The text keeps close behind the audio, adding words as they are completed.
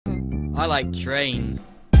I like trains.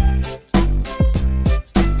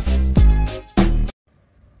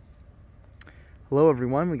 Hello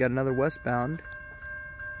everyone, we got another westbound.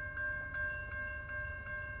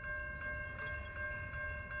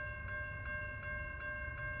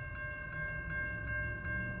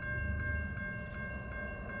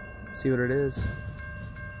 See what it is.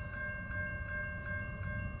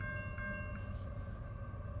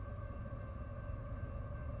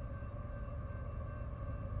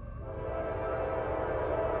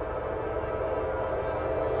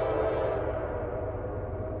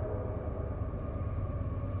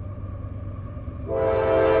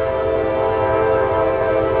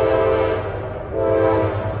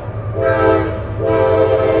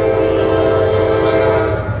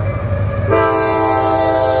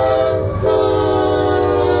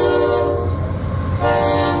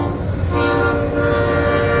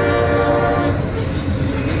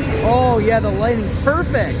 Yeah, the lighting's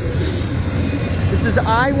perfect. This is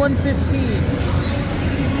I-115.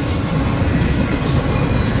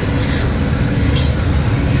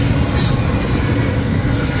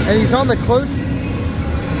 And he's on the close.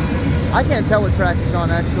 I can't tell what track he's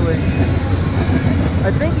on actually.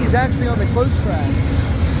 I think he's actually on the close track.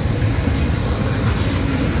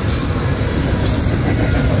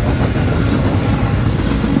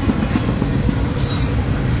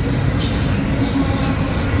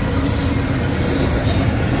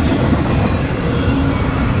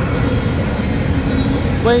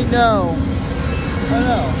 Wait, no. Oh,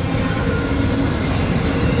 no.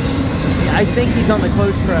 Yeah, I think he's on the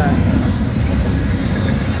close track.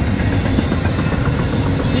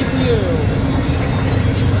 CPU.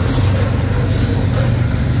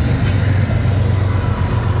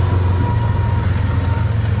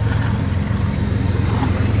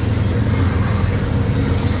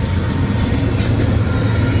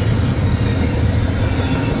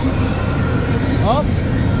 Oh,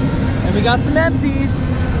 and we got some empties.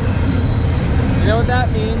 You know what that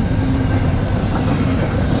means?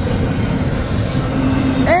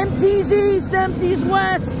 Empties east, empties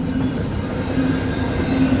west.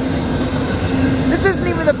 This isn't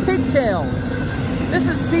even the pigtails. This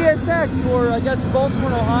is CSX, or I guess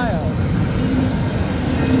Baltimore, Ohio.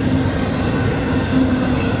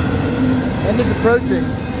 And is approaching.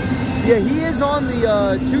 Yeah, he is on the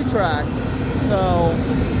 2-track, so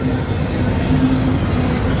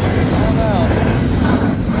I don't know.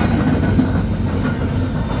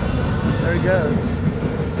 There he goes.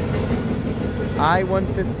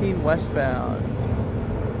 I-115 westbound.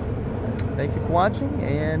 Thank you for watching,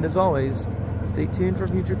 and as always, stay tuned for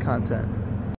future content.